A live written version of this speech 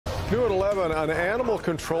New at 11, an animal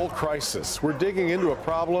control crisis. We're digging into a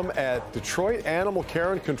problem at Detroit Animal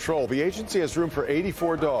Care and Control. The agency has room for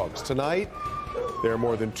 84 dogs. Tonight, there are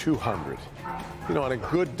more than 200. You know, on a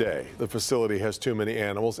good day, the facility has too many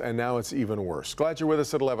animals, and now it's even worse. Glad you're with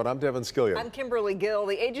us at 11. I'm Devin Skillion. I'm Kimberly Gill.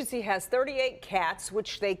 The agency has 38 cats,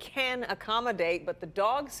 which they can accommodate, but the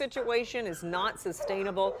dog situation is not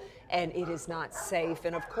sustainable and it is not safe.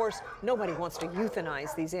 And of course, nobody wants to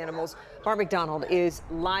euthanize these animals. Mara McDonald is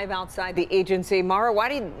live outside the agency. Mara, why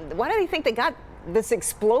do you think they got this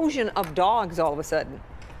explosion of dogs all of a sudden?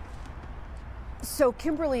 So,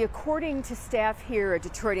 Kimberly, according to staff here at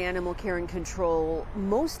Detroit Animal Care and Control,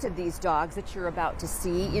 most of these dogs that you're about to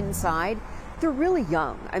see inside, they're really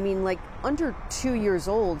young. I mean, like under 2 years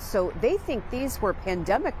old. So they think these were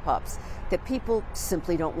pandemic pups that people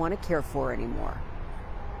simply don't want to care for anymore.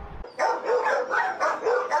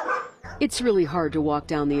 It's really hard to walk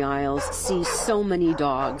down the aisles, see so many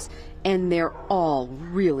dogs, and they're all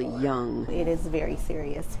really young. It is very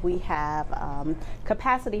serious. We have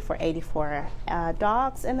capacity for 84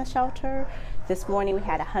 dogs in the shelter. This morning we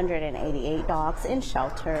had 188 dogs in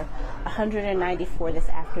shelter, 194 this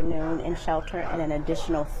afternoon in shelter, and an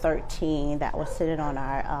additional 13 that were sitting on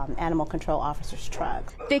our animal control officer's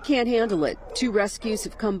truck. They can't handle it. 2 rescues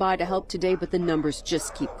have come by to help today, but the numbers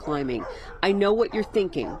just keep climbing. I know what you're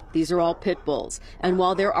thinking. These are all pit bulls. And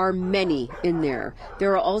while there are many in there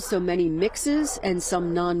are also many mixes and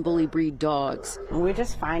some non-bully breed dogs. We're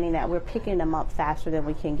just finding that we're picking them up faster than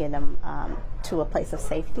we can get them to a place of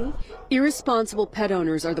safety. Irresponsible pet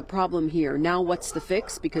owners are the problem here. Now what's the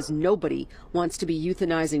fix? Because nobody wants to be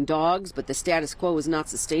euthanizing dogs, but the status quo is not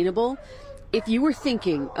sustainable. If you were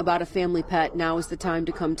thinking about a family pet, now is the time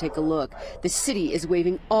to come take a look. The city is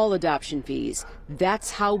waiving all adoption fees.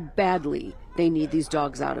 That's how badly they need these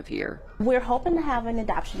dogs out of here. We're hoping to have an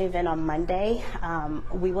adoption event on Monday.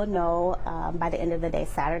 We will know by the end of the day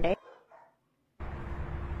Saturday.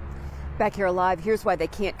 Back here live, here's why they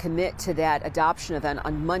can't commit to that adoption event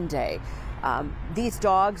on Monday. These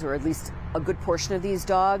dogs, or at least a good portion of these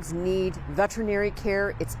dogs, need veterinary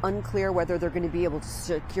care. It's unclear whether they're going to be able to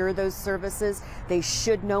secure those services. They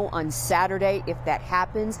should know on Saturday if that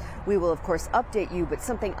happens. We will, of course, update you, but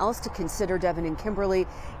something else to consider, Devin and Kimberly,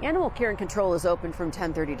 Animal Care and Control is open from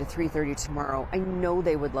 10:30 to 3:30 tomorrow. I know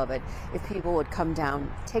they would love it if people would come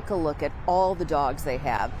down, take a look at all the dogs they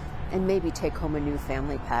have, and maybe take home a new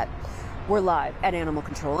family pet. We're live at Animal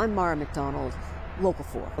Control. I'm Mara McDonald, Local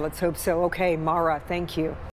 4. Let's hope so. Okay, Mara, thank you.